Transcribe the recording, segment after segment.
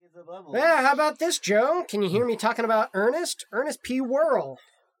Yeah, how about this, Joe? Can you hear me talking about Ernest? Ernest P. Worrell.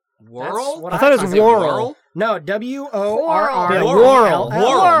 Worrell? I thought it was Worrell. No, W-O-R-R. Yeah, Worrell.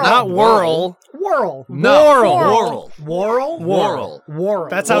 Not Worrell. Worrell. No. Worrell.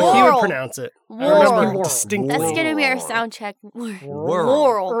 That's how he would pronounce it. I remember distinctly. That's going to be our sound check.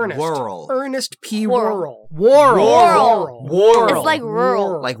 Worrell. Ernest. Worrell. Ernest P. Worrell. Worrell. It's like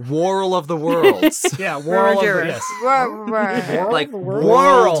rural. Like Worrell of the Worlds. Yeah, Worrell of the... Yes. Like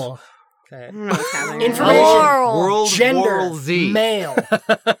Worrell. Okay. Information. World Gender. World Z. Male.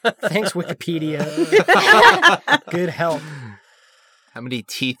 Thanks, Wikipedia. Good help. How many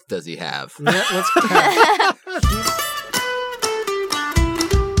teeth does he have? Yeah, let's count.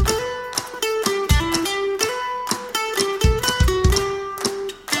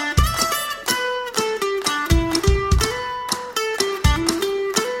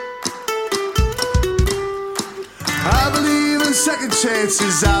 I believe in second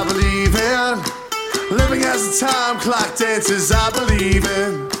chances, I believe in living as the time clock dances, I believe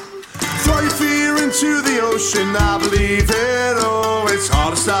in throw your fear into the ocean, I believe it. Oh, it's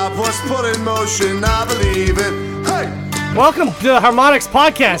hard to stop what's put in motion, I believe it. Hey! Welcome to the Harmonix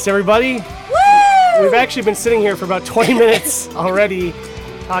podcast, everybody. Woo! We've actually been sitting here for about 20 minutes already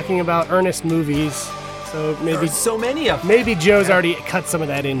talking about Ernest movies. So maybe so many of them. Maybe Joe's already cut some of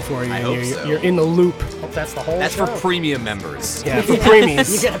that in for you. I hope so. You're in the loop. Hope that's the whole That's show. for premium members. Yeah, for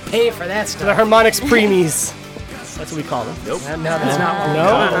preemies. You gotta pay for that The stuff. Harmonix preemies. That's what we call them. Nope. No, that's not what we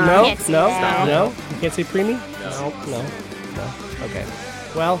call it. Can't say that. No. You can't say preemie? No. Okay.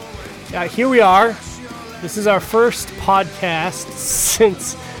 Well, here we are. This is our first podcast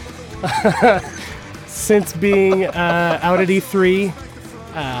since being out at E3.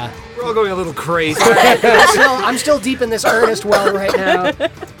 We're all going a little crazy. I'm still deep in this Ernest well right now.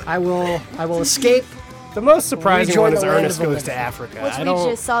 I will escape. The most surprising Rejoin one is the land Ernest of the goes to living. Africa. Which we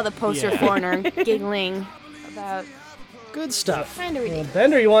just saw the poster for and are giggling about. Good stuff. Kind of ridiculous.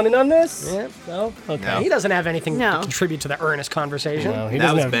 Bender, you want in on this? Yeah. No? Okay. No. He doesn't have anything No. to contribute to the Ernest conversation. No, he That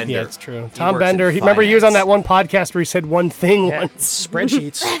doesn't was have, Bender. Yeah, it's true. He Tom works in Bender. Remember he was on finance. that one podcast where he said one thing Yeah, once.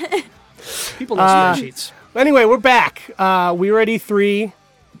 spreadsheets. People love spreadsheets. Anyway, we're back. We were at E3.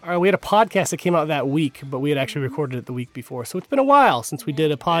 We had a podcast that came out that week, but we had actually recorded it the week before. So it's been a while since we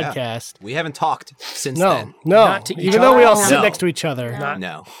did a podcast. We haven't talked since No, then. no. Not to each Even though we all other. sit No. next to each other. Not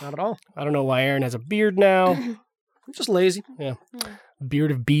No. at all. I don't know why Aaron has a beard now. I'm just lazy.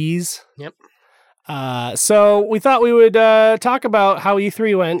 Beard of bees. Yep. So we thought we would talk about how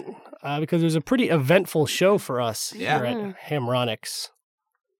E3 went because it was a pretty eventful show for us Yeah. here at Harmonix.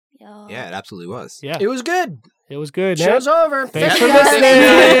 Yeah, it absolutely was. Yeah, It was good. it was good. Show's over. Thanks Thank for you, guys.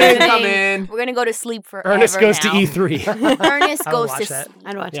 listening. Come in. We're going to go to sleep forever Ernest goes to now. E3. Ernest I would goes watch to that.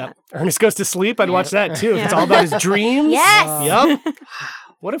 I'd watch Yeah. that. Ernest goes to sleep. I'd watch that too. If it's all about his dreams. Yes. Yep.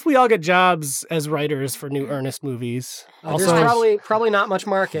 What if we all get jobs as writers for new Ernest movies? There's probably not much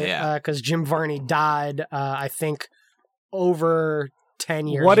market Yeah. because Jim Varney died, I think, over 10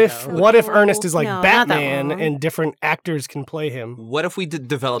 years What ago. if Ernest is like No, not that Batman long. and different actors can play him? What if we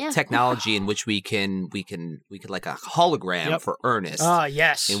develop Yeah. technology in which we could like a hologram Yep. for Ernest,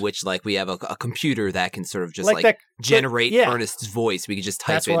 Yes. in which like we have a computer that can sort of just Like like that- generate yeah. Ernest's voice. We could just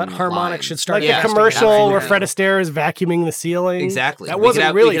type That's in what Harmonix lines. should start Like Yeah. the casting commercial out. where Fred Astaire is vacuuming the ceiling. Exactly. That We could wasn't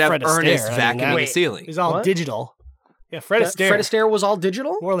have- really we could have Fred Astaire. Ernest I mean, vacuuming that- the ceiling. He's all What? digital. Yeah, Fred Astaire. Fred Astaire was all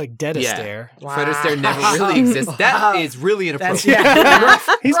digital? More like Dead Yeah. Astaire. Fred Astaire never really exists. That is really That's, inappropriate.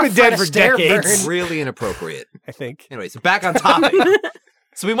 He's been dead for Fred Astaire decades, burn. Really inappropriate. I think. Anyway, so back on topic.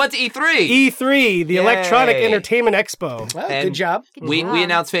 So we went to E3. E3, the Electronic Yay. Entertainment Expo. Well, And- good job. We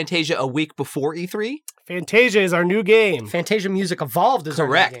announced Fantasia a week before E3. Fantasia is our new game. Fantasia Music Evolved is our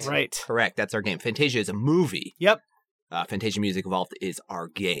new Correct. game. Right. Correct. That's our game. Fantasia is a movie. Yep. Fantasia Music Evolved is our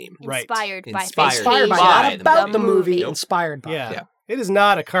game. Right. Inspired by Inspired Inspired by, by not about the the movie. movie. Inspired by. Yeah. Yeah. It is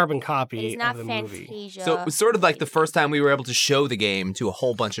not a carbon It copy is not of the movie. Fantasia. So it was sort of like the first time we were able to show the game to a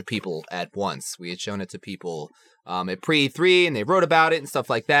whole bunch of people at once. We had shown it to people at pre-E3, and they wrote about it and stuff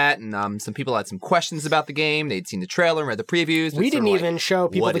like that. And some people had some questions about the game. They'd seen the trailer and read the previews. We didn't even show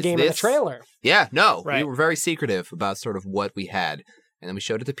people what the is game in the this? trailer. Yeah, no. Right. We were very secretive about sort of what we had. And then we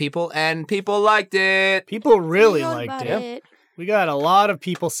showed it to people, and people liked it. People really We wrote liked about it. We got a lot of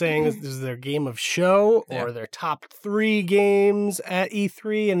people saying this is their game of show or Yeah. their top 3 games at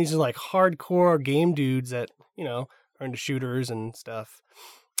E3. And these are like hardcore game dudes that, are into shooters and stuff.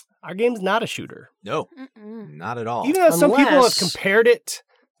 Our game's not a shooter. No, Mm-mm. not at all. Even though some people have Unless- compared it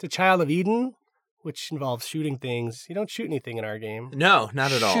to Child of Eden, which involves shooting things, you don't shoot anything in our game. No,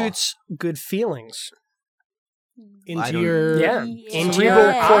 not at all. Shoots good feelings. Into don't- your Yeah. Yeah. Into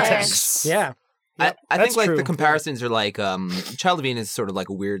cerebral your cortex. Yeah. I That's think like true. the comparisons are like Child of Eden is sort of like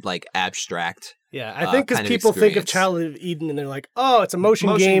a weird like abstract. Yeah, I think because kind of people think of experience. Child of Eden and they're like, oh, it's a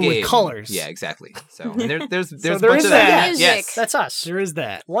motion game with colors. Yeah, exactly. So and there's So a there bunch is of that. Music. Yes. That's us. There is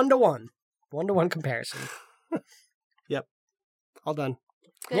that. 1-to-1. 1-to-1 comparison. All done.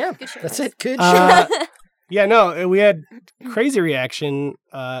 Good, Yeah, good show, that's guys. it. Good Uh, show. Yeah, no, we had crazy reaction,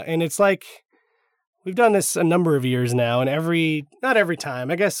 and it's like we've done this a number of years now, and not every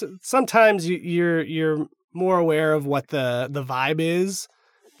time. I guess sometimes you're more aware of what the vibe is.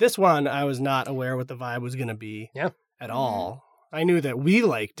 This one, I was not aware what the vibe was going to be at all. I knew that we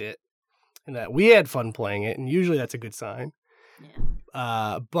liked it and that we had fun playing it, and usually that's a good sign.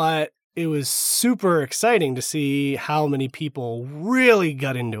 Yeah. But it was super exciting to see how many people really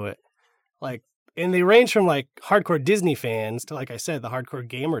got into it. Like, and they range from like hardcore Disney fans to, like I said, the hardcore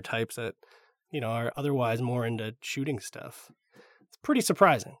gamer types that, are otherwise more into shooting stuff. It's pretty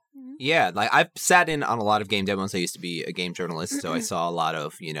surprising. Yeah, like I've sat in on a lot of game demos. I used to be a game journalist, so I saw a lot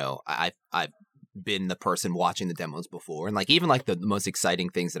of, I've been the person watching the demos before, and like even like the most exciting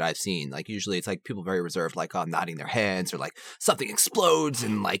things that I've seen, like usually it's like people very reserved, like nodding their heads or like something explodes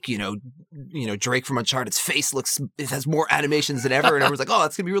and like Drake from Uncharted's face it has more animations than ever, and everyone's like, oh,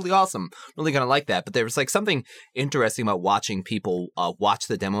 that's gonna be really awesome, really gonna like that. But there was like something interesting about watching people watch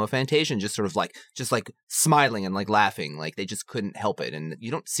the demo of Fantasia and just sort of like smiling and like laughing, like they just couldn't help it, and you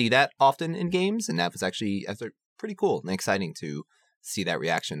don't see that often in games, and that was actually pretty cool and exciting to see that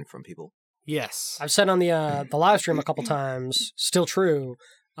reaction from people. Yes. I've said on the live stream a couple times, still true.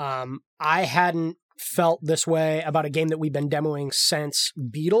 I hadn't felt this way about a game that we've been demoing since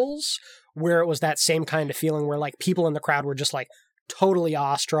Beatles, where it was that same kind of feeling where like people in the crowd were just like totally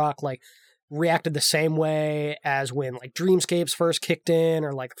awestruck, like reacted the same way as when like Dreamscapes first kicked in,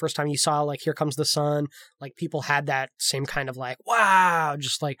 or like the first time you saw like Here Comes the Sun. Like people had that same kind of like, wow,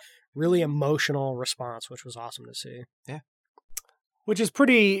 just like really emotional response, which was awesome to see. Yeah. Which is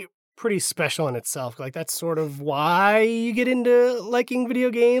pretty special in itself. Like that's sort of why you get into liking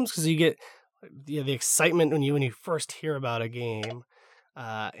video games, because you get the excitement when you first hear about a game,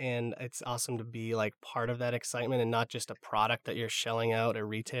 and it's awesome to be like part of that excitement and not just a product that you're shelling out at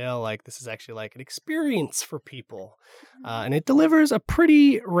retail. Like this is actually like an experience for people, and it delivers a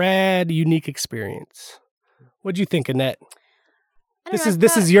pretty rad, unique experience. What'd you think, Annette?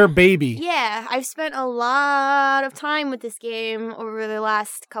 This is your baby. Yeah, I've spent a lot of time with this game over the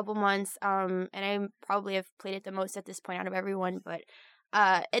last couple months, and I probably have played it the most at this point out of everyone, but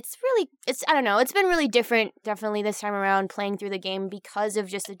I don't know, it's been really different, definitely this time around, playing through the game because of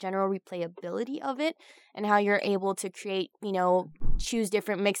just the general replayability of it and how you're able to create, choose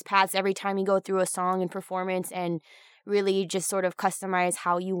different mix paths every time you go through a song and performance, and really just sort of customize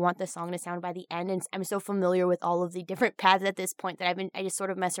how you want the song to sound by the end. And I'm so familiar with all of the different paths at this point that I just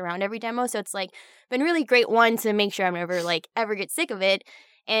sort of mess around every demo. So it's like been really great, one, to make sure I'm ever get sick of it,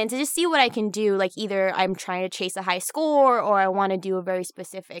 and to just see what I can do. Like either I'm trying to chase a high score or I want to do a very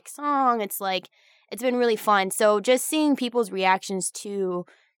specific song. It's been really fun. So just seeing people's reactions to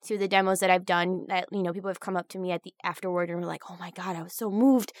the demos that I've done, that people have come up to me afterward and were like, oh my god, I was so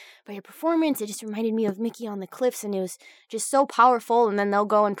moved by your performance, it just reminded me of Mickey on the Cliffs, and it was just so powerful. And then they'll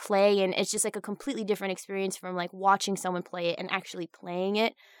go and play, and it's just like a completely different experience from like watching someone play it and actually playing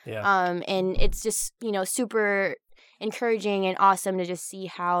it. And it's just super encouraging and awesome to just see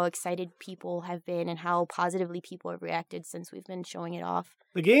how excited people have been and how positively people have reacted since we've been showing it off.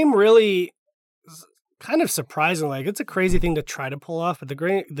 The game really kind of surprising. Like it's a crazy thing to try to pull off, but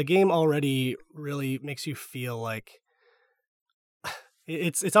the game already really makes you feel like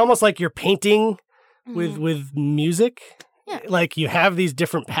it's almost like you're painting with music. Yeah. Like you have these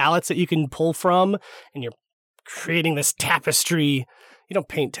different palettes that you can pull from, and you're creating this tapestry. You don't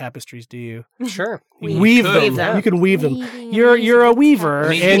paint tapestries, do you? Sure. You weave them. them. You can weave them. Weaving You're a weaver, I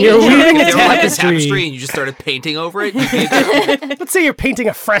mean, and you're weaving a if there were like a tapestry tapestry. and you just started painting over it, you'd be Let's say you're painting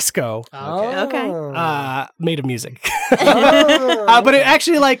a fresco. Okay. Made of music. Oh. But it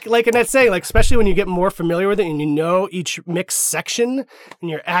actually, like Annette's saying, like especially when you get more familiar with it and you know each mix section, and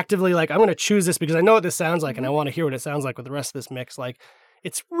you're actively like, I'm going to choose this because I know what this sounds like and I want to hear what it sounds like with the rest of this mix. Like,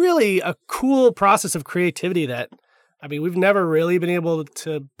 it's really a cool process of creativity that, I mean, we've never really been able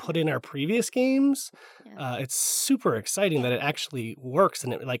to put in our previous games. Yeah. It's super exciting that it actually works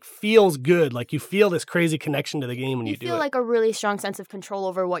and it like feels good. Like you feel this crazy connection to the game when you do it. You feel like a really strong sense of control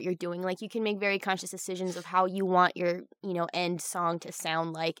over what you're doing. Like you can make very conscious decisions of how you want your, end song to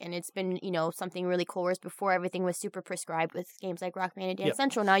sound like. And it's been, something really cool. Whereas before everything was super prescribed with games like Rock Band and Dance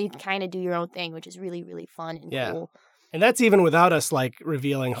Central. Now you can kind of do your own thing, which is really, really fun and cool. And that's even without us like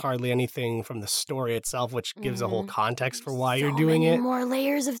revealing hardly anything from the story itself, which gives a whole context for why you're doing it. More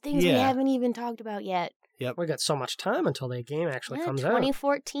layers of things we Yeah. haven't even talked about yet. We got so much time until the game actually Yeah, comes out.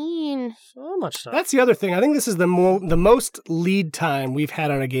 2014. So much stuff. That's the other thing. I think this is the most lead time we've had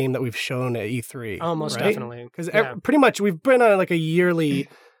on a game that we've shown at E3. Almost right? definitely. Because Yeah. pretty much we've been on like a yearly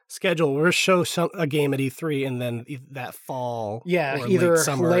schedule. We'll show a game at E3 and then that fall. Yeah, or either late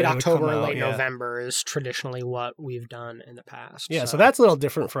summer, late it would October come or out, late yeah. November is traditionally what we've done in the past. Yeah, so that's a little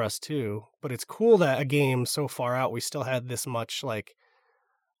different for us too. But it's cool that a game so far out, we still had this much like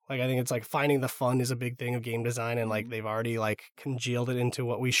I think it's like finding the fun is a big thing of game design, and like they've already like congealed it into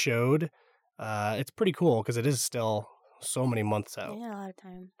what we showed. It's pretty cool because it is still so many months out. Yeah, a lot of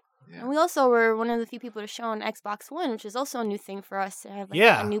time. Yeah. And we also were one of the few people to show on Xbox One, which is also a new thing for us to have like,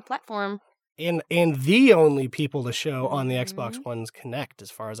 Yeah. a new platform. And the only people to show on the Mhm. Xbox One's Connect,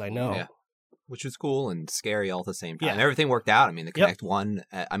 as far as I know. Yeah. Which was cool and scary all at the same time. Yeah. Everything worked out. I mean, the Yep. Kinect One.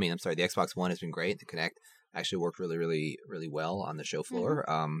 The Xbox One has been great. The Kinect actually worked really, really, really well on the show floor.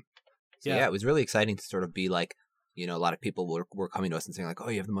 Yeah. It was really exciting to sort of be like, a lot of people were coming to us and saying like, "Oh,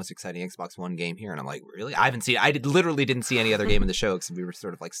 you have the most exciting Xbox One game here," and I'm like, "Really? I haven't seen. Literally didn't see any other game in the show because we were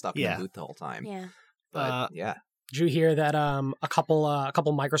sort of like stuck in Yeah. the booth the whole time." Yeah. But yeah, Did you hear that a couple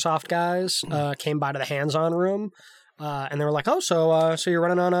Microsoft guys came by to the hands-on room and they were like, "Oh, so you're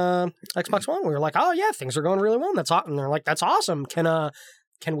running on a Xbox One?" We were like, "Oh yeah, things are going really well." And and they're like, "That's awesome.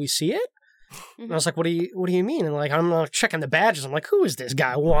 Can we see it?" And I was like, "What do you mean?" And like, I'm checking the badges. I'm like, "Who is this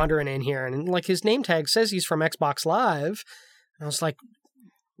guy wandering in here?" And like, his name tag says he's from Xbox Live. And I was like,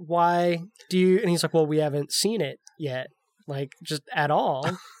 "Why do you?" And he's like, "Well, we haven't seen it yet, like just at all.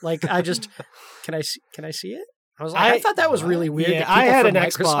 Like, can I see it?" I was like, I thought that was really weird. Yeah, that I people had from an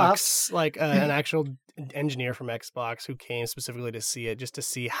Microsoft- Xbox, like an actual engineer from Xbox who came specifically to see it, just to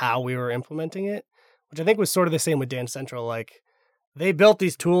see how we were implementing it, which I think was sort of the same with Dance Central. Like, they built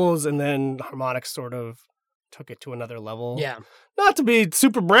these tools and then Harmonix sort of took it to another level. Yeah. Not to be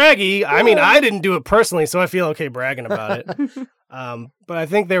super braggy. I mean, I didn't do it personally, so I feel okay bragging about it. But I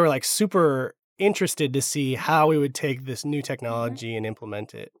think they were like super interested to see how we would take this new technology and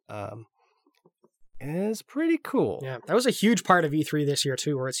implement it. And it's pretty cool. Yeah, that was a huge part of E3 this year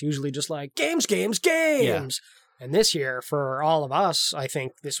too, where it's usually just like games. And this year, for all of us, I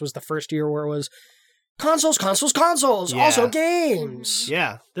think this was the first year where it was consoles, Yeah. also games.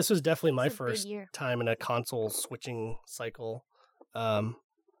 Yeah, this was definitely my It's a big first year. time in a console switching cycle,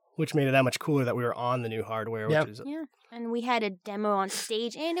 which made it that much cooler that we were on the new hardware. Yep. Which is Yeah. And we had a demo on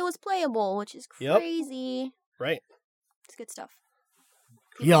stage and it was playable, which is Yep. crazy. right. It's good stuff.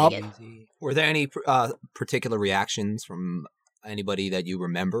 Yup. Dig it. were there any particular reactions from anybody that you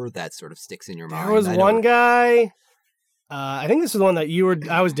remember that sort of sticks in your mind? There was I know- one guy. I think this was the one that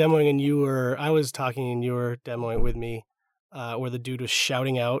I was demoing and I was talking and you were demoing with me, where the dude was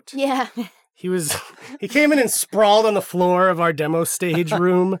shouting out. Yeah. He came in and sprawled on the floor of our demo stage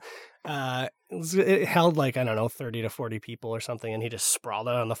room. It held like, I don't know, 30 to 40 people or something. And he just sprawled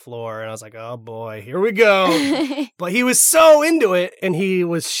out on the floor. And I was like, oh boy, here we go. But he was so into it. And he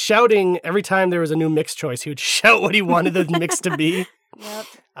was shouting every time there was a new mix choice. He would shout what he wanted the mix to be. Yep.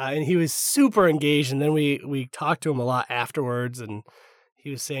 And he was super engaged. And then we talked to him a lot afterwards. And he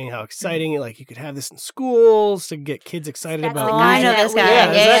was saying how exciting, like you could have this in schools to get kids excited That's about the Oh, guy I know that this we- guy. Yeah,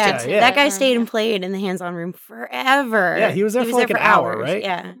 Yeah, that yeah. guy, yeah. That guy stayed and played in the hands-on room forever. Yeah, he was there for like an hour, hours. right?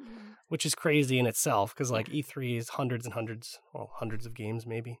 Yeah. Which is crazy in itself because like E3 is hundreds and hundreds, hundreds of games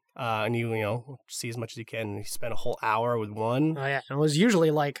maybe, and you see as much as you can. And you spend a whole hour with one. Oh yeah, it was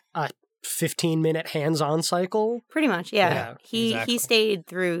usually like a 15-minute hands-on cycle. Pretty much, yeah. Yeah, exactly. He stayed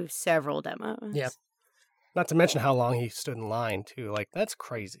through several demos. Yeah. Not to mention how long he stood in line too. Like that's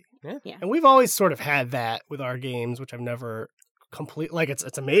crazy. Yeah. And we've always sort of had that with our games, which I've never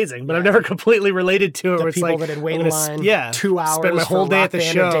it's amazing, but I've never completely related to it. The where it's people like, that had wait I'm in gonna line 2 hours. spend my whole for day Rock at the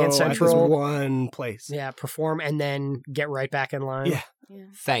Band show and Dance at this Central. one place. Yeah, perform and then get right back in line. Yeah.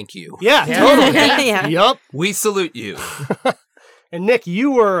 Thank you. Yeah, Yeah. totally. Yeah. Yup. We salute you. And Nick,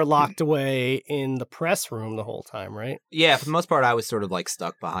 you were locked away in the press room the whole time, right? Yeah, for the most part, I was sort of like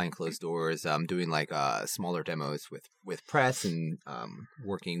stuck behind closed doors, doing like smaller demos with press and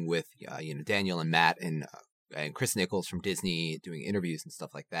working with Daniel and Matt and Chris Nichols from Disney doing interviews and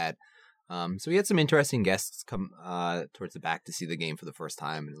stuff like that. So we had some interesting guests come towards the back to see the game for the first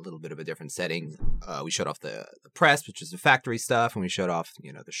time in a little bit of a different setting. We showed off the press, which is the factory stuff, and we showed off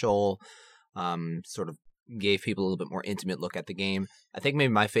the shoal. Sort of gave people a little bit more intimate look at the game. I think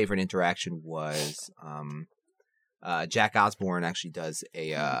maybe my favorite interaction was Jack Osborne actually does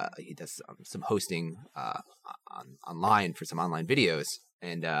some hosting online for some online videos,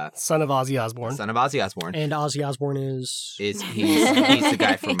 and Son of Ozzy Osbourne. son of Ozzy Osbourne. And Ozzy Osbourne is He's the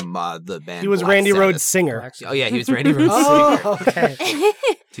guy from the band. He was Black Randy Sabbath. Rhoads' singer. Oh yeah, he was Randy Rhoads' Oh, singer. okay.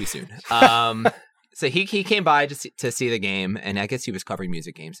 Too soon. So he came by to see the game, and I guess he was covering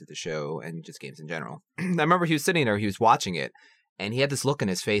music games at the show and just games in general. I remember he was sitting there, he was watching it, and he had this look in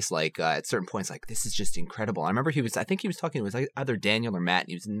his face, like at certain points, like this is just incredible. I remember I think he was talking, it was either Daniel or Matt, and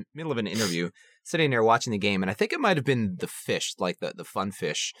he was in the middle of an interview, sitting there watching the game, and I think it might have been the fish, like the fun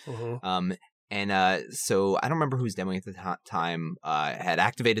fish. Mm-hmm. So I don't remember who was demoing at the time. Had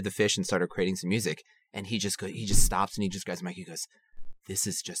activated the fish and started creating some music, and he just stops and he just grabs the mic. He goes, this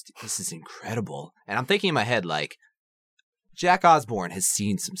is incredible. And I'm thinking in my head, like, Jack Osbourne has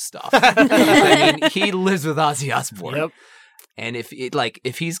seen some stuff. I mean, he lives with Ozzy Osbourne. Yep. And if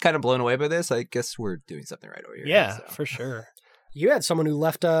he's kind of blown away by this, I guess we're doing something right over here. Yeah, So. for sure. You had someone who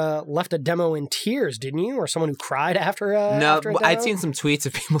left a demo in tears, didn't you? Or someone who cried after No, after a demo? I'd seen some tweets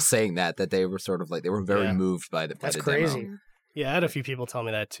of people saying that they were sort of like, they were very moved by the That's demo. crazy. Yeah, I had a few people tell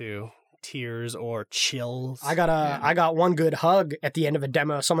me that too. Tears or chills. I got one good hug at the end of a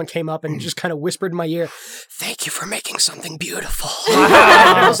demo. Someone came up and just kind of whispered in my ear, "Thank you for making something beautiful."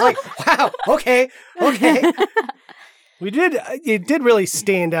 I was like, "Wow, okay." It did really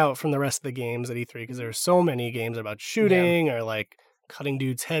stand out from the rest of the games at E3 because there were so many games about shooting or like cutting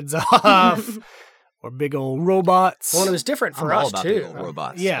dudes' heads off or big old robots. Well, it was different for I'm all us about too. big old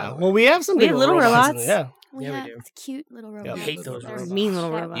robots. Yeah, so. well, we have some We big have old little robots. robots. Yeah. Well, Yeah, we yeah, do. it's cute little robots. I hate those They're robots. Mean little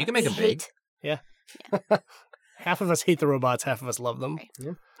Yeah. robots. You can make them big. Half of us hate the robots, half of us love them.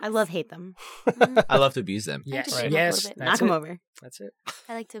 Right. I love hate them. I love to abuse them. Yes, Right. yes, Knock that's Knock them it. over. That's it.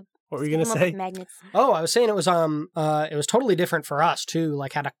 I like to. What were you stick gonna 'em up say? with magnets. Oh, I was saying it was totally different for us too.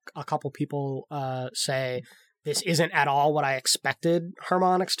 Like had a couple people say this isn't at all what I expected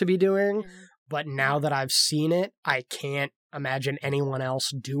Harmonix to be doing, but now that I've seen it, I can't imagine anyone else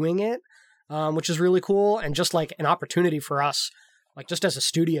doing it, which is really cool and just like an opportunity for us, like just as a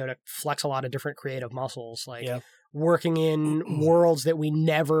studio to flex a lot of different creative muscles, like working in worlds that we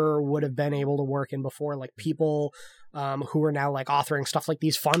never would have been able to work in before, like people who are now like authoring stuff like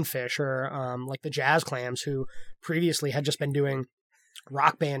these Funfish or like the Jazz Clams, who previously had just been doing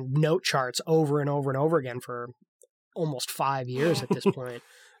Rock Band note charts over and over and over again for almost 5 years at this point.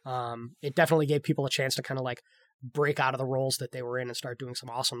 It definitely gave people a chance to kind of like break out of the roles that they were in and start doing some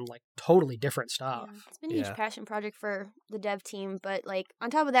awesome, like totally different stuff. Yeah, it's been a huge passion project for the dev team, but like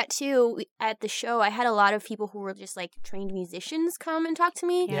on top of that too, at the show I had a lot of people who were just like trained musicians come and talk to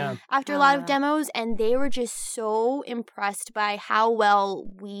me Yeah. after a lot of demos, and they were just so impressed by how well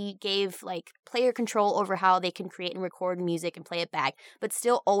we gave like player control over how they can create and record music and play it back, but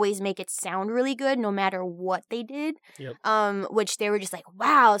still always make it sound really good no matter what they did. Which they were just like,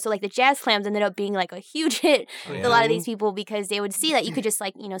 wow. So like the Jazz Clams ended up being like a huge hit with a lot of these people, because they would see that you could just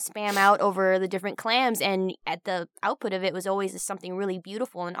like, spam out over the different clams, and at the output of it was always just something really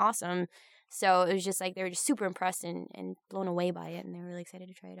beautiful and awesome. So it was just like they were just super impressed and blown away by it, and they were really excited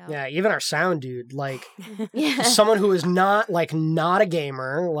to try it out. Yeah, even our sound dude, like Yeah. someone who is not a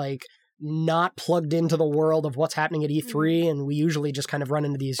gamer, like not plugged into the world of what's happening at E3, and we usually just kind of run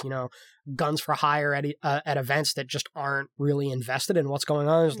into these, guns for hire at events that just aren't really invested in what's going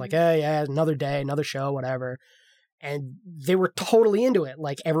on. It's like, hey, yeah, another day, another show, whatever. And they were totally into it.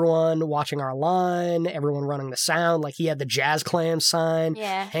 Like everyone watching our line, everyone running the sound. Like he had the Jazz Clams sign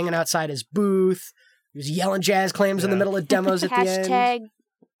Yeah. hanging outside his booth. He was yelling Jazz Clams in the middle of demos at the end. Hashtag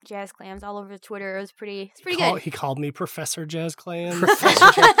Jazz Clams all over Twitter. It was pretty good. He called me Professor Jazz Clams.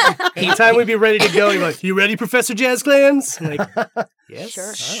 Professor Jazz. Anytime we'd be ready to go, he'd be like, "You ready, Professor Jazz Clams?" I'm like, yes.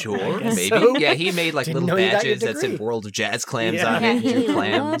 Sure, I guess maybe. so. Yeah, he made like Didn't little know you got your badges that said degree. World of Jazz Clams Yeah. on it. and He Drew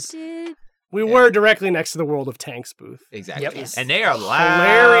Clams. loved it. We were directly next to the World of Tanks booth. Exactly. Yep. And they are loud.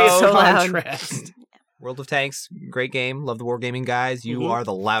 Hilarious So loud. contrast. World of Tanks, great game. Love the wargaming guys. You are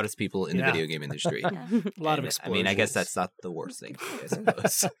the loudest people in the Yeah. video game industry. A lot of I explosions. mean, I guess that's not the worst thing, I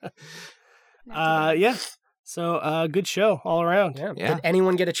suppose. Yeah. So, good show all around. Yeah. Yeah. Did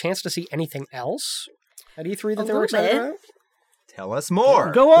anyone get a chance to see anything else at E3 that A they were little excited bit. about? Tell us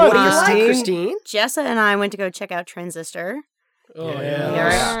more. Go on, What do you like, Christine. Christine? Jessa and I went to go check out Transistor. Oh, Yeah. yeah.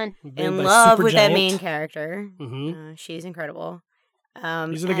 Yeah. Fun. Made In by love with that Supergiant. main character. Mhm. She's incredible.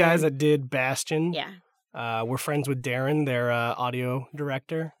 These are the guys that did Bastion. Yeah. We're friends with Darren, their audio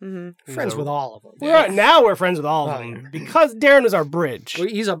director. Mm-hmm. Friends with all of them. Now we're friends with all of Oh, them because Darren was our bridge. Well,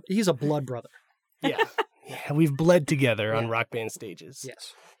 he's a blood brother. Yeah. Yeah, we've bled together on Rock Band stages.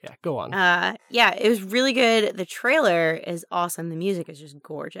 Yes. Yeah, go on. Yeah, it was really good. The trailer is awesome. The music is just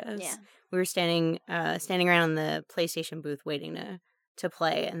gorgeous. Yeah. We were standing around in the PlayStation booth waiting to to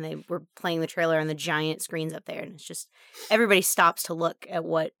play, and they were playing the trailer on the giant screens up there, and it's just everybody stops to look at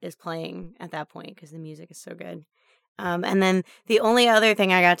what is playing at that point because the music is so good. And then the only other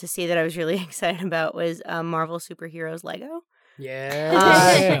thing I got to see that I was really excited about was Marvel Superheroes Lego.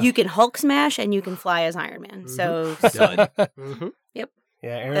 Yeah. You can Hulk smash and you can fly as Iron Man. So Done. Yep. Yeah,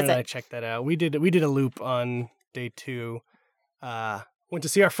 Aaron That's and I it. checked that out. We did a loop on day 2. Went to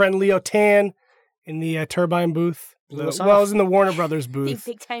see our friend Leo Tan in the Turbine booth. Blew us Well, it off. was in the Warner Brothers booth,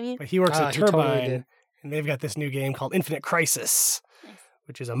 Big time you. but he works at He totally Turbine, did. and they've got this new game called Infinite Crisis,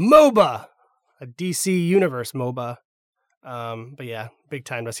 which is a MOBA, a DC Universe MOBA. But yeah, big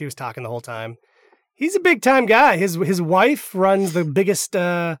time to us. He was talking the whole time. He's a big time guy. His wife runs the biggest,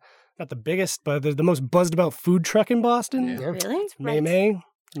 not the biggest, but the most buzzed about food truck in Boston. Yeah. Really?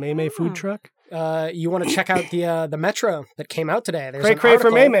 May food Oh. truck. You want to check out the Metro that came out today? There's Cray an cray for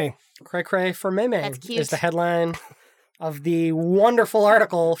article. May. Cray cray for May May That's cute. is the headline of the wonderful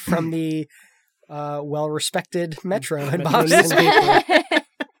article from the well-respected Metro in Metro Boston.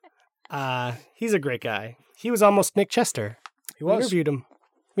 He's a great guy. He was almost Nick Chester. He We was. interviewed him.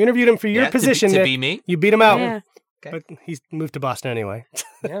 We interviewed him for your position, to Nick. be me. You beat him out. Yeah. But he's moved to Boston anyway.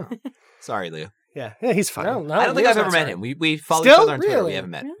 Yeah. Sorry, Leo. Yeah, he's fine. No, I don't think Leo's I've ever not met sorry. him. We follow Still? each other on Twitter. Really? We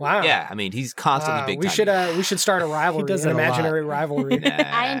haven't met. Wow. Yeah, I mean he's constantly big time. we should start a rivalry, does an it a lot. imaginary rivalry.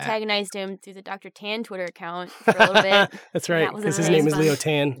 I antagonized him through the Dr. Tan Twitter account for a little bit. That's right, That was because his amazing. name is Leo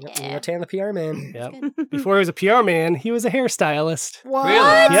Tan. Yep, Yeah. Leo Tan, the PR man. Yep. Before he was a PR man, he was a hairstylist. What?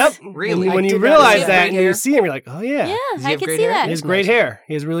 Really? Yep. Really? When I you did not realize see that that. and you see him, you're like, oh yeah. Yeah, Does he I have could great see hair? that. He has great hair.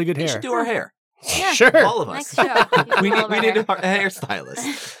 He has really good We hair. should do our hair. Yeah. Sure. All of Next us. show. We All need of we our need hair. a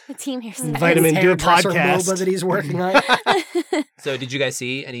hairstylist. A team hairstylist. Invite him in, do a Hairdresser podcast. MOBA that he's working on. So did you guys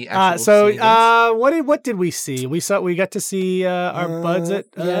see any actual What did we see? We got to see our buds at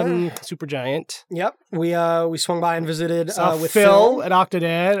yeah. Supergiant. Yep, we swung by and visited Saw with Phil at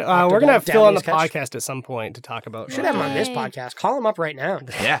Octodad. We're gonna have Octodad Phil on the Daddy's Catch. podcast at some point to talk about. Should have him on this Yay. podcast. Call him up right now.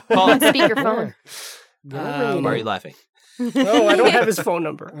 Yeah. Call it. Speakerphone. Yeah. Why are you laughing? Oh, I don't have his phone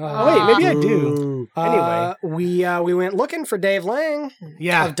number. Oh wait, maybe I do. Anyway. we went looking for Dave Lang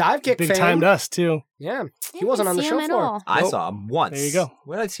Yeah, of Dive Kick big fame. timed us too. Yeah, he wasn't on the show floor. I Nope. saw him once. There you go.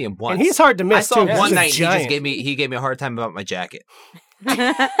 Where did I see him once? And he's hard to miss I saw too. him 'cause one he's a night. He giant. just gave me a hard time about my jacket. Oh,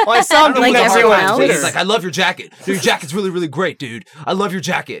 I saw him I don't doing know that what the too everyone on else? Twitter. He's like, I love your jacket. Dude, your jacket's really, really great, dude. I love your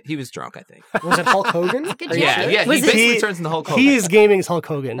jacket. He was drunk, I think. Was it Hulk Hogan? Good Are you Yeah, sure? yeah. He Was it- basically He- turns into Hulk Hogan. He is gaming's Hulk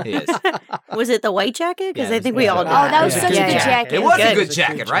Hogan. He is. Was it the white jacket? Because Yeah, I think we yeah. all did. Oh, that was Yeah. such a Yeah. good Yeah. jacket. It was a Good. good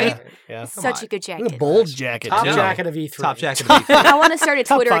jacket, right? Yeah. Such a good Look at jacket. the bold jacket. Top too. jacket of E3. Top jacket. I want to start a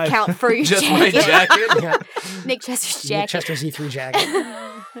Twitter five. account for your Just my jacket. jacket. Yeah. Nick Chester's Nick jacket. Chester's E3 jacket.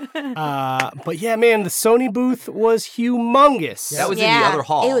 But yeah, man, the Sony booth was humongous. That was in Yeah, the other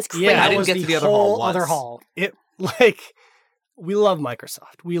hall. it was crazy. Yeah, I That didn't was get to the other hall whole once. other hall. it like we love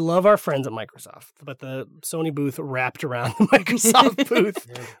Microsoft. We love our friends at Microsoft, but the Sony booth wrapped around the Microsoft booth.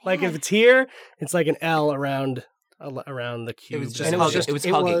 Like if it's here, it's like an L around the cube. It was just And it was hugging. just- It was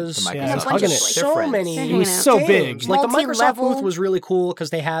it hugging was- to yeah, Microsoft. it was hugging it. They're So friends. many. They're it was hanging out. so games. big. Like the Microsoft Multi-level. booth was really cool because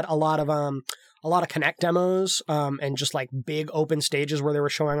they had a lot of Kinect demos and just like big open stages where they were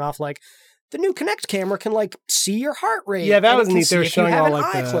showing off like the new Kinect camera can like see your heart rate. Yeah, that and it was can neat. see They were if you showing have all an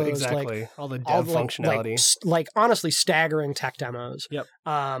like eye the closed, exactly all the all dev the, functionality. like honestly staggering tech demos. Yep.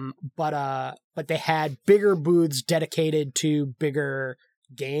 But they had bigger booths dedicated to bigger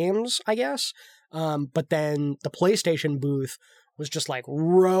games, I guess. But then the PlayStation booth was just like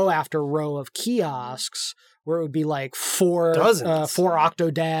row after row of kiosks where it would be like four Dozens.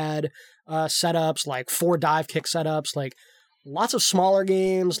 Octodad setups, like 4 Dive Kick setups, like lots of smaller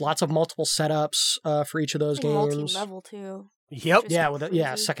games, lots of multiple setups for each of those games. Multi-level too. Yep. Yeah, with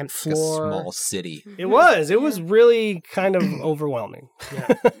Crazy. second Like a floor. small city. It was really kind of overwhelming.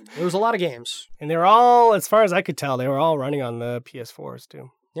 Yeah. There was a lot of games. And they were all, as far as I could tell, they were all running on the PS4s too.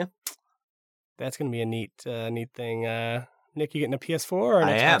 Yeah. That's going to be a neat thing. Nick, you getting a PS4 or an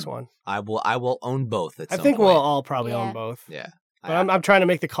I Xbox am. One? I will own both at I some think point. we'll all probably Yeah. own both. Yeah. But I'm trying to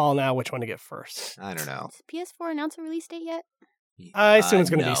make the call now which one to get first. I don't know. Does PS4 announce a release date yet? I assume it's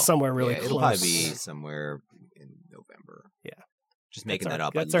going to No. be somewhere really Yeah, close. It'll probably be somewhere in November. Yeah. Just making That's that our-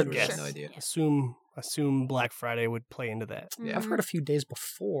 up. that's I our literally have guess. no idea. Assume Black Friday would play into that. Yeah. I've heard a few days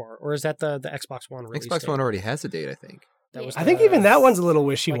before, or is that the Xbox One release? Xbox date? One already has a date, I think. That was I think even that one's a little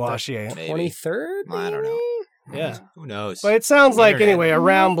wishy-washy. Maybe. 23rd. I don't know. Yeah. Who knows? But it sounds like Internet. anyway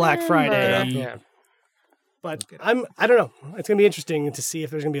around Black Friday. November. Yeah. But Okay. I don't know. It's gonna be interesting to see if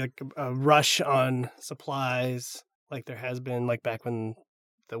there's gonna be like a rush on supplies like there has been like back when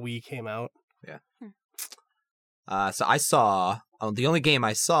the Wii came out. So I saw the only game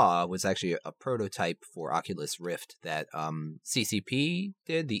I saw was actually a prototype for Oculus Rift that CCP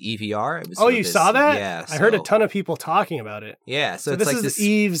did, the EVR. It was Oh, you saw that? Yeah. I heard a ton of people talking about it. Yeah, so it's this like is this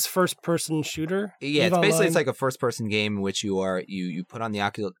Eve's first-person shooter? Yeah, Eve it's basically Online? like a first-person game in which you put on the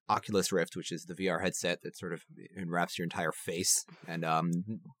Oculus Rift, which is the VR headset that sort of enwraps your entire face, and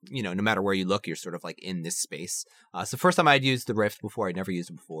no matter where you look, you're sort of like in this space. So first time I'd used the Rift before, I'd never used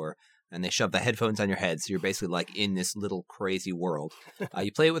it before, and they shove the headphones on your head, so you're basically like in this little crazy world.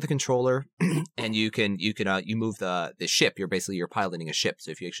 You play it with a controller, and you move the ship. You're piloting a ship,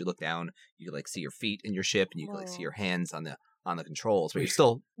 so if you actually look down, you can like see your feet in your ship, and you can like see your hands on the controls, but you're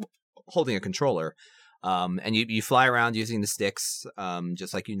still holding a controller. And you fly around using the sticks,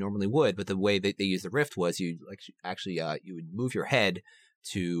 just like you normally would. But the way that they use the Rift was you would move your head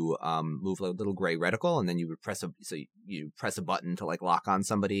to move a little gray reticle, and then you would press a button to like lock on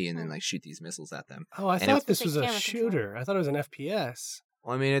somebody, and then like shoot these missiles at them. Oh, I thought this was a shooter. I thought it was an FPS.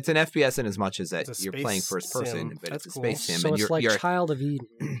 Well, I mean, it's an FPS in as much as that you're space playing first person, sim. but That's it's a cool. space sim. So and it's like you're Child of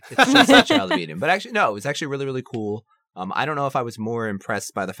Eden. it's just like Child of Eden. But actually, no, it was actually really, really cool. I don't know if I was more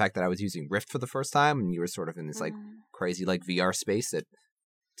impressed by the fact that I was using Rift for the first time, and you were sort of in this like crazy like VR space that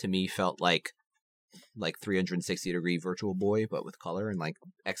to me felt like 360-degree Virtual Boy, but with color and like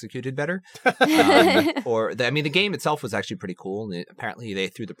executed better. The game itself was actually pretty cool, and apparently they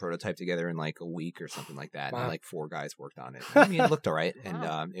threw the prototype together in like a week or something like that. Wow. And like 4 guys worked on it. I mean, it looked all right,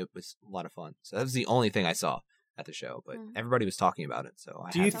 and it was a lot of fun. So that was the only thing I saw at the show, but everybody was talking about it. So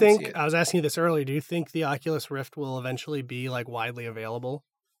Do you think, I was asking you this earlier, do you think the Oculus Rift will eventually be like widely available?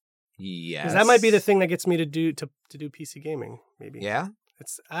 Yes. Because that might be the thing that gets me to do PC gaming, maybe. Yeah.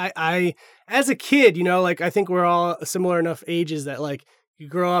 It's I as a kid, like I think we're all similar enough ages that like you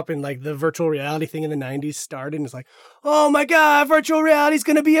grow up and like the virtual reality thing in the 90s started and it's like, oh my God, virtual reality is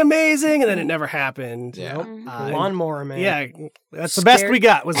going to be amazing. And then it never happened. Yeah. Lawnmower Man. Yeah. That's the best we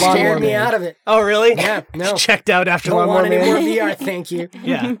got was Lawnmower Scared me Man. out of it. Oh, really? Yeah, no. Checked out after Don't Lawnmower want any more Man. VR, thank you.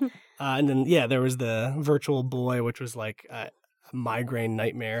 Yeah. And then, there was the Virtual Boy, which was like a migraine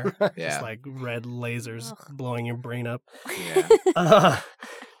nightmare. Yeah. Just like red lasers blowing your brain up. Yeah.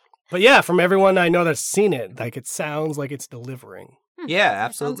 But yeah, from everyone I know that's seen it, like it sounds like it's delivering. Yeah,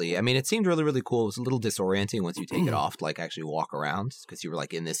 absolutely. I mean, it seemed really, really cool. It was a little disorienting once you take it off to like actually walk around because you were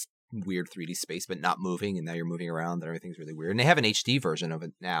like in this weird 3D space but not moving, and now you're moving around and everything's really weird. And they have an HD version of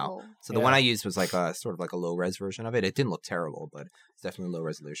it now. Oh. So the one I used was like a sort of like a low res version of it. It didn't look terrible, but it's definitely low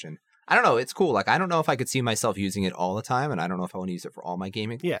resolution. I don't know. It's cool. Like, I don't know if I could see myself using it all the time, and I don't know if I want to use it for all my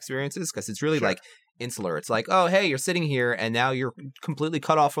gaming experiences because it's really like insular. It's like, oh, hey, you're sitting here and now you're completely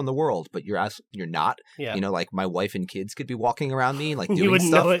cut off from the world, but you're not. Yeah. Like my wife and kids could be walking around me, like You doing wouldn't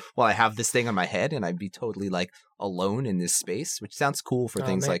stuff know it. while I have this thing on my head, and I'd be totally like alone in this space, which sounds cool for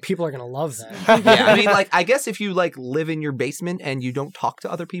things Man, like people are gonna love that. yeah, I mean, like, I guess if you like live in your basement and you don't talk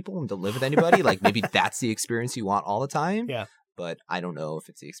to other people and don't live with anybody, like maybe that's the experience you want all the time. Yeah. But I don't know if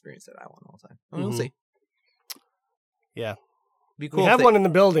it's the experience that I want all the time. We'll see. Yeah. Be cool. We if have they- one in the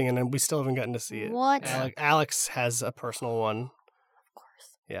building, and then we still haven't gotten to see it. What? Alex has a personal one. Of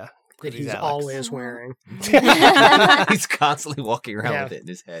course. Yeah. That he's Alex. always wearing. He's constantly walking around Yeah. with it in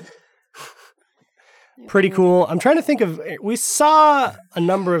his head. Pretty cool. I'm trying to think of. We saw a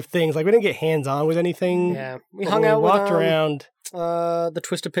number of things. Like we didn't get hands on with anything. Yeah, we but hung we out walked with around. the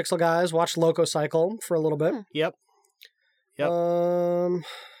Twisted Pixel guys. Watched Loco Cycle for a little bit. Yep.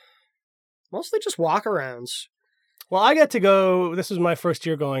 Mostly just walk-arounds. Well, I got to go. This was my first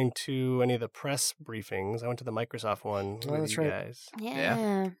year going to any of the press briefings. I went to the Microsoft one with that's you right. guys.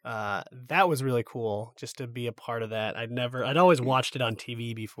 Yeah. That was really cool just to be a part of that. I'd always watched it on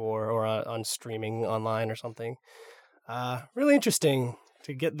TV before or on streaming online or something. Really interesting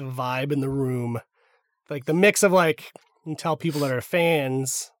to get the vibe in the room. Like the mix of like, you can tell people that are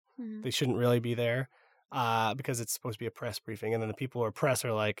fans, they shouldn't really be there because it's supposed to be a press briefing. And then the people who are press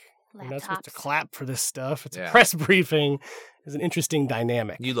are like, you're not supposed to Laptops. clap for this stuff. It's a Yeah. press briefing. It's an interesting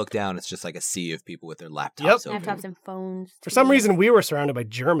dynamic. You look down, it's just like a sea of people with their laptops open. Laptops and phones. For some reason, we were surrounded by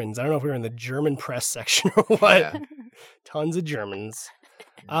Germans. I don't know if we were in the German press section or what. Yeah. Tons of Germans.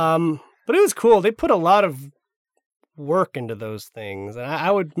 But it was cool. They put a lot of work into those things. And I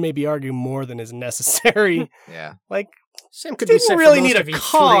would maybe argue more than is necessary. Yeah. Like, Same could be didn't said really for most need a of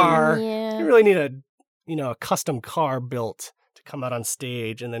E3. car. Yeah. You really need a custom car built to come out on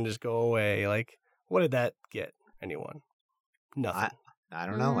stage and then just go away. Like, what did that get anyone? Nothing. I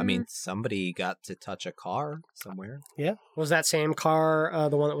don't know. I mean, somebody got to touch a car somewhere. Was that same car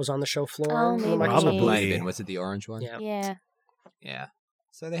the one that was on the show floor? Oh, on the maybe. Microsoft Probably. booth? Might have been. Was it the orange one? Yeah. Yeah. Yeah.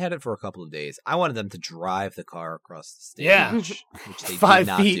 So they had it for a couple of days. I wanted them to drive the car across the stage, Yeah. which they 5 did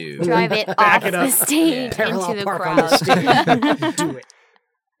not feet. do. Drive it Back off it the up. stage Parallel into the park on the crowd. stage. Do it.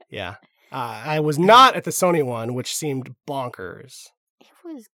 Yeah. I was not at the Sony one, which seemed bonkers. It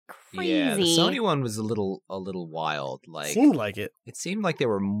was crazy. Yeah, the Sony one was a little wild. Like Seemed like it. it seemed like there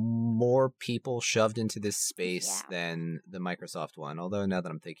were more people shoved into this space Yeah. than the Microsoft one. Although now that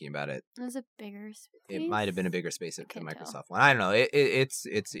I'm thinking about it, It was a bigger space. it might have been a bigger space at the Couldn't tell. Microsoft one. I don't know.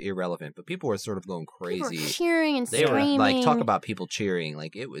 It's irrelevant. But people were sort of going People were crazy. cheering and They were screaming. like, talk about people cheering.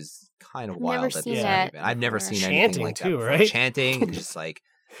 Like it was kind of I've wild. never at seen the that event. I've never before. seen anything Chanting, like that too, before. right? Chanting and just like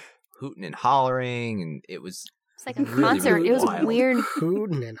hooting and hollering, and it was It's like a really, concert. really It was wild. weird.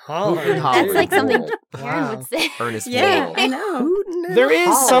 Hooting and hollering. Hooting and hollering. That's like something Wow. Aaron would say. Ernest. Yeah, World. I know. Hooting and There is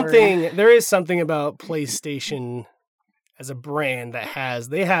hollering. something about PlayStation as a brand that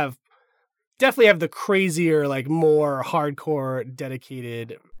definitely have the crazier, like more hardcore,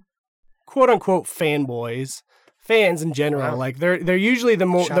 dedicated, quote unquote fanboys, fans in general. Wow. Like they're usually the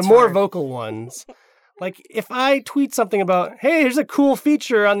more Shots more fired. vocal ones. Like if I tweet something about, hey, here's a cool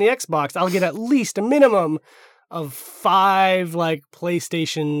feature on the Xbox, I'll get at least a minimum of 5 like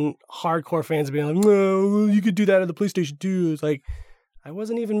PlayStation hardcore fans being like, no, you could do that on the PlayStation 2. It's like, I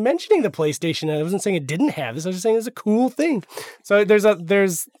wasn't even mentioning the PlayStation. I wasn't saying it didn't have this. I was just saying it's a cool thing. So there's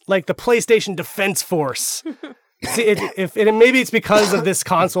like the PlayStation Defense Force. See, maybe it's because of this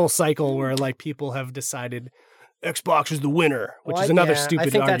console cycle where like people have decided Xbox is the winner, which Well, is another yeah, stupid I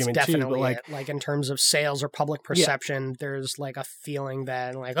think argument that's too. definitely But like, it. Like in terms of sales or public perception, there's like a feeling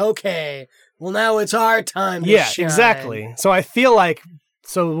that like, okay, well now it's our time. To yeah, shine. exactly. So I feel like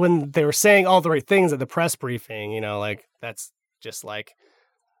when they were saying all the right things at the press briefing, like that's just like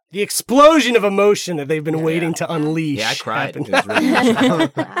the explosion of emotion that they've been waiting to unleash. Yeah, I cried. happened. It was really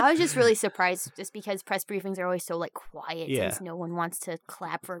I was just really surprised just because press briefings are always so like quiet Yeah. since no one wants to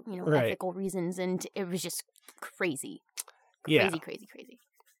clap for, Right. ethical reasons, and it was just crazy. Yeah. Crazy.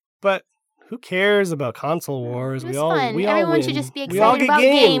 But who cares about console wars? It was we all fun. we all Everyone should win. just be We all excited get about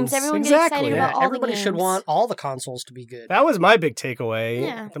games. Everyone get exactly. excited Yeah, about all the everybody should games. want all the consoles to be good. That was my big takeaway.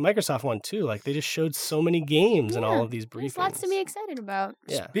 Yeah. The Microsoft one too. Like they just showed so many games in all of these briefings. There's lots to be excited about.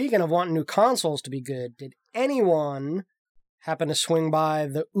 Yeah. Speaking of wanting new consoles to be good, did anyone happen to swing by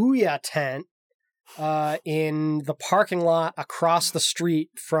the Ouya tent in the parking lot across the street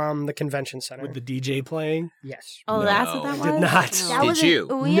from the convention center? With the DJ playing. Yes. Oh, that's what that No. was? Did not. No. That Did was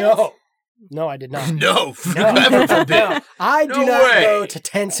you? No, I did not. no, No, never forbid. no, I do No not way. go to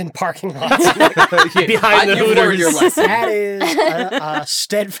tents in parking lots. Behind the You've learned your Hooters. lesson. That is a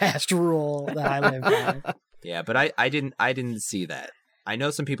steadfast rule that I live by. Yeah, but I didn't see that. I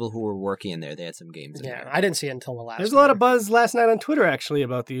know some people who were working in there. They had some games in Yeah, there. I didn't see it until the last. There's a lot of minute. buzz last night on Twitter actually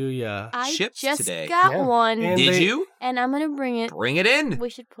about the Ouya. I Shipped just today. got Yeah. one, And Did they- you? and I'm gonna bring it. Bring it in.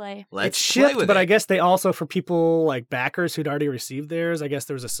 We should play. Let's It's play shipped, with but it. I guess they also, for people like backers who'd already received theirs, I guess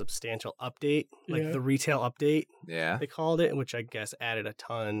there was a substantial update, like Yeah. the retail update, Yeah. they called it, which I guess added a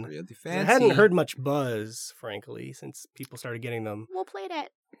ton. Really I fancy. hadn't heard much buzz, frankly, since people started getting them. We'll play that.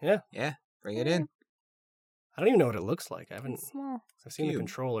 Yeah, bring it in. I don't even know what it looks like. I haven't. It's small. I've seen the Cube.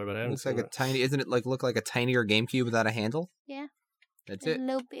 controller, but I It haven't looks seen like a it. tiny. Isn't it like look like a tinier GameCube without a handle? Yeah. That's A it.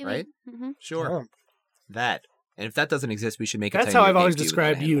 little baby. right? Mm-hmm. Sure. Oh. That. And if that doesn't exist, we should make. That's a how tinier I've always GameCube without a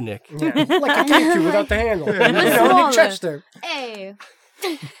described handle. you, Nick. Yeah, like a GameCube without the handle. Yeah. You know, Smaller. Nick Chester. Hey.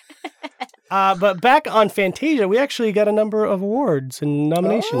 But back on Fantasia, we actually got a number of awards and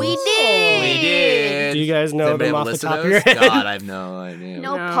nominations. We did. We did. Do you guys know Does anybody them have off a the list top of those? your head? God, I have no idea.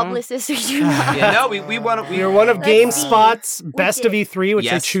 No, No. publicists are you not. Yeah, no, we won. We were one of Let's GameSpot's Best of did. E3, which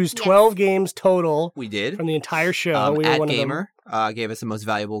Yes. they choose Yes. 12 games total We did. from the entire show. We were At one Gamer gave us the most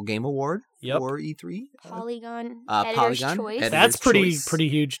valuable game award Yep. for E3. Polygon. Editor's Polygon. Choice. of them. Editor's That's pretty Choice. pretty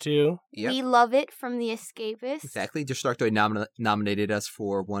huge too. Yep. We love it from The Escapist. Exactly. Destructoid nominated us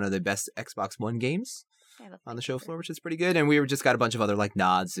for one of the best Xbox One games I have a on the show picture. floor, which is pretty good. And we just got a bunch of other like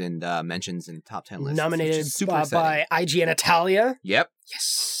nods and mentions and top 10 lists. which Nominated is super by exciting. IGN Italia. Yep.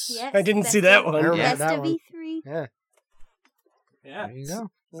 Yes. Yes, I didn't best see that of- one. I remember Yeah. Best that of one. E3. Yeah. Yeah. There you go.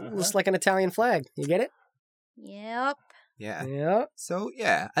 It looks like an Italian flag. You get it? Yep. Yeah. Yeah. So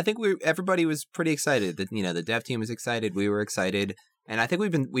yeah, I think everybody was pretty excited. That the dev team was excited. We were excited, and I think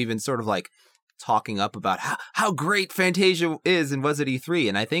we've been sort of like talking up about how great Fantasia is and was at E3,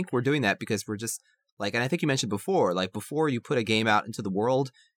 and I think we're doing that because we're just like, and I think you mentioned before, like before you put a game out into the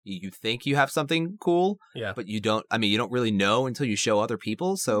world, you think you have something cool, Yeah. but you don't. I mean, you don't really know until you show other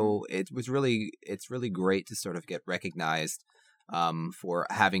people. So it's really great to sort of get recognized for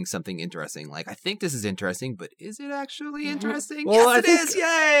having something interesting. Like, I think this is interesting, but is it actually interesting? Well, yes, it is.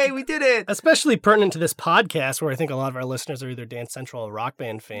 Yay, we did it. Especially pertinent to this podcast, where I think a lot of our listeners are either Dance Central or Rock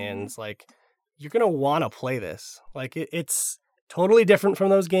Band fans. Like, you're gonna want to play this. Like, it's totally different from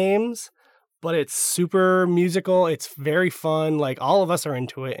those games, but it's super musical. It's very fun. Like, all of us are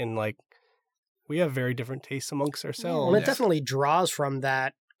into it, and like, we have very different tastes amongst ourselves. Well, it definitely draws from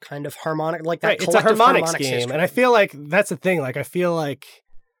that kind of harmonic, like that Right, it's a collective Harmonix harmonics game, history. and I feel like that's the thing. Like, I feel like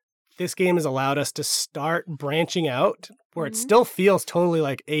this game has allowed us to start branching out, where it still feels totally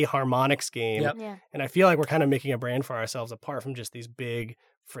like a Harmonix game, Yep. Yeah. and I feel like we're kind of making a brand for ourselves apart from just these big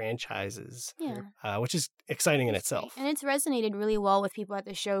franchises, Yeah. which is exciting in itself. And it's resonated really well with people at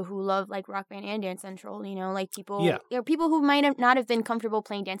the show who love like Rock Band and Dance Central. You know, like people, people who might have not have been comfortable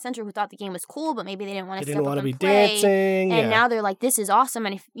playing Dance Central, who thought the game was cool, but maybe they didn't want They to didn't step up want to and be play. dancing, And now they're like, "This is awesome,"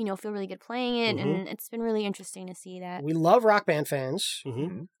 and I feel really good playing it, Mhm. and it's been really interesting to see that. We love Rock Band fans.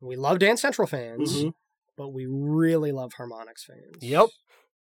 Mhm. We love Dance Central fans. Mhm. But we really love Harmonix fans. Yep.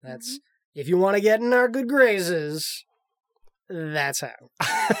 That's if you want to get in our good graces. That's how.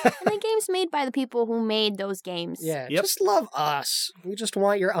 And the game's made by the people who made those games. Yeah, Yep. just love us. We just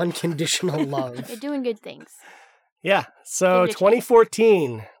want your unconditional love. They're doing good things. Yeah. So Give it a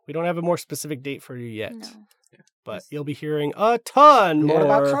 2014. We don't have a more specific date for you yet, No. but you'll be hearing a ton More more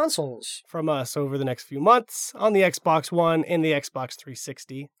about consoles. from us over the next few months on the Xbox One and the Xbox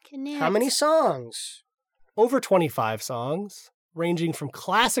 360. Connect. How many songs? Over 25 songs, ranging from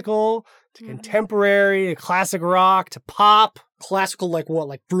classical to contemporary to classic rock to pop. Classical, like what?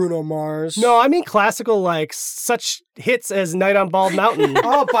 Like Bruno Mars? No, I mean classical like such hits as Night on Bald Mountain.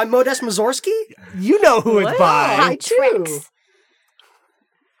 Oh, by Modest Mussorgsky? You know who it's What? by. I do. Tricks.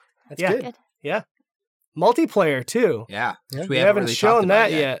 That's Yeah. good. Good. Yeah. Multiplayer too. Yeah. Yeah. which We haven't really shown talked about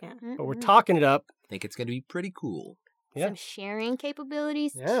that yet, Yeah. but we're talking it up. I think it's going to be pretty cool. Yeah. Some sharing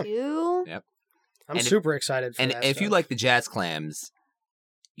capabilities Yeah. too. Yep. I'm And if- super excited for And that if you stuff. like the Jazz Clams,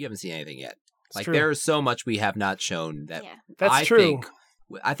 you haven't seen anything yet. Like, true. there is so much we have not shown that Yeah. That's I true.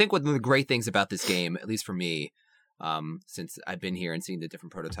 think one of the great things about this game, at least for me, since I've been here and seen the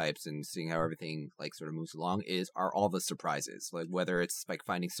different prototypes and seeing how everything like sort of moves along, are all the surprises. Like, whether it's like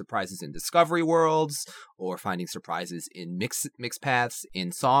finding surprises in discovery worlds or finding surprises in mix paths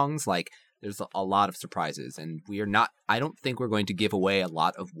in songs. Like, there's a lot of surprises, and I don't think we're going to give away a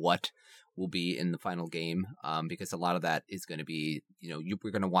lot of what will be in the final game, because a lot of that is going to be,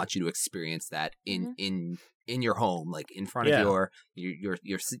 we're going to want you to experience that in your home, like in front Yeah. of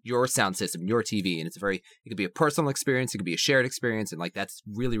your sound system, your TV, and it could be a personal experience, it could be a shared experience, and like that's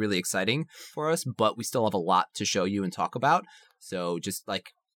really, really exciting for us. But we still have a lot to show you and talk about. So just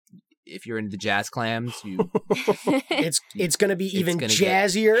like, if you're into the Jazz Clams, it's going to be even gonna get-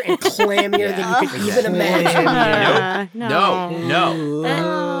 jazzier and clammier than you could even Exactly. imagine. no.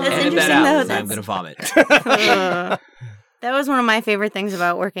 That's Edit interesting that out, though. 'cause I'm gonna vomit. That was one of my favorite things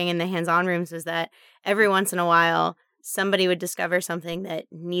about working in the hands-on rooms, was that every once in a while somebody would discover something that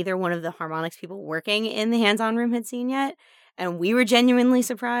neither one of the Harmonix people working in the hands-on room had seen yet, and we were genuinely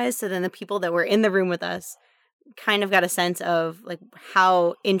surprised. So then the people that were in the room with us kind of got a sense of like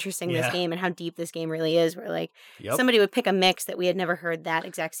how interesting this Yeah. game and how deep this game really is, where like Yep. somebody would pick a mix that we had never heard that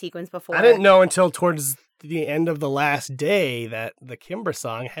exact sequence before. I didn't know until towards the end of the last day that the Kimber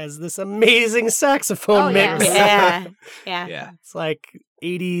song has this amazing saxophone Oh, yeah. mix. Yeah. Yeah. It's like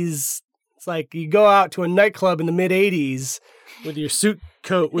 80s. It's like you go out to a nightclub in the mid 80s with your suit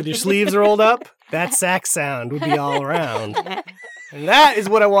coat with your sleeves rolled up. That sax sound would be all around. And that is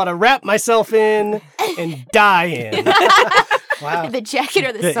what I want to wrap myself in and die in. Wow. The jacket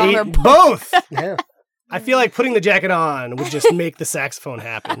or the song or both. Both. Yeah. I feel like putting the jacket on would just make the saxophone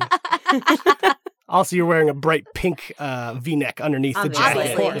happen. Also, you're wearing a bright pink V-neck underneath the Obviously,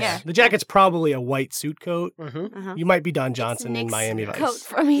 jacket. of course. Yeah. The jacket's probably a white suit coat. Mm-hmm. Uh-huh. You might be Don Johnson in Nick's Miami Vice. coat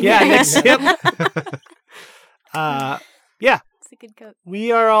from me. Yeah, Nick's, yep. It's a good coat.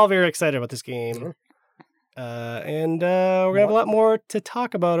 We are all very excited about this game. And we're going to have a lot more to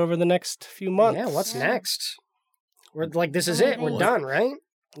talk about over the next few months. Yeah, what's next? We're like, this is it. We're done, right?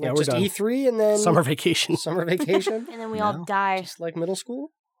 Yeah, Like, we're just done. E3 and then Summer vacation. summer vacation. And then we all No. die. Just like middle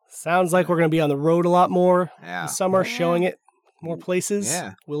school. Sounds like we're going to be on the road a lot more Yeah. this summer, Yeah. showing it more places.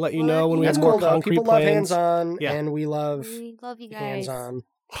 Yeah. We'll let you We'll know let when you we have That's more cool though. concrete People love plans. hands-on, Yeah. and we love We love you guys. hands-on.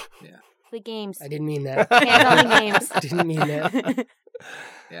 The games. I didn't mean that. Hands-on games. I didn't mean that.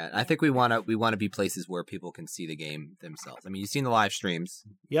 Yeah, I think we want to be places where people can see the game themselves. I mean, you've seen the live streams.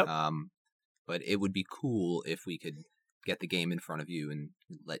 Yep. But it would be cool if we could get the game in front of you and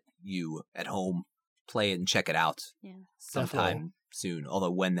let you at home play it and check it out Yeah. sometime soon.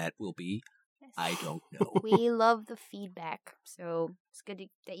 Although when that will be, I don't know. We love the feedback. So it's good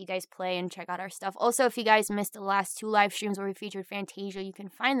that you guys play and check out our stuff. Also, if you guys missed the last 2 live streams where we featured Fantasia, you can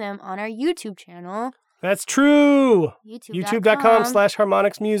find them on our YouTube channel. That's true. YouTube.com.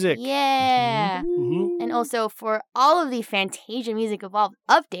 YouTube.com/Harmonix Music. Yeah. Mhm. And also for all of the Fantasia Music Evolved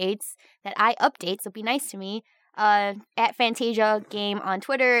updates that I update, so be nice to me, at Fantasia Game on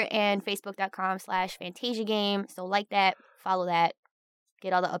Twitter and Facebook.com/Fantasia Game. So like that, follow that,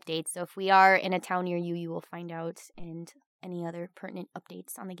 get all the updates. So if we are in a town near you, you will find out, and any other pertinent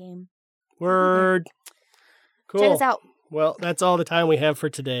updates on the game. Word. Cool. Check us out. Well, that's all the time we have for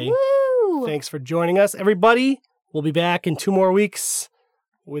today. Woo! Thanks for joining us, everybody. We'll be back in 2 more weeks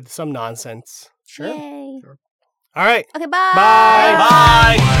with some nonsense. Yay. All right. Okay, bye.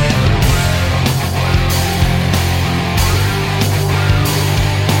 Bye.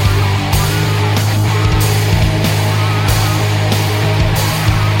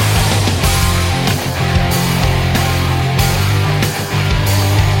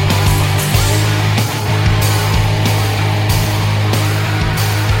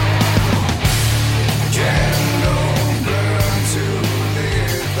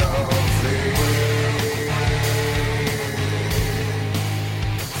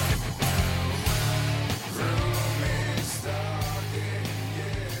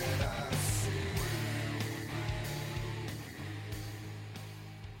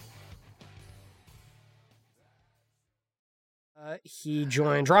 He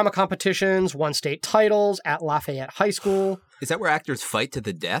joined drama competitions, won state titles at Lafayette High School. Is that where actors fight to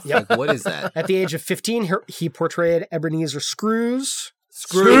the death? Yep. Like, what is that? At the age of 15, he portrayed Ebenezer Scrooge.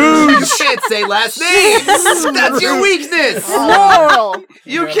 You can't say last names. That's your weakness. Moral.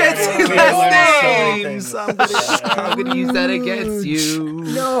 You can't say last names. I'm gonna use that against you.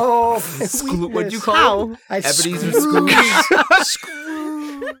 No. What'd you call him? I Ebenezer Scrooge. Scrooge.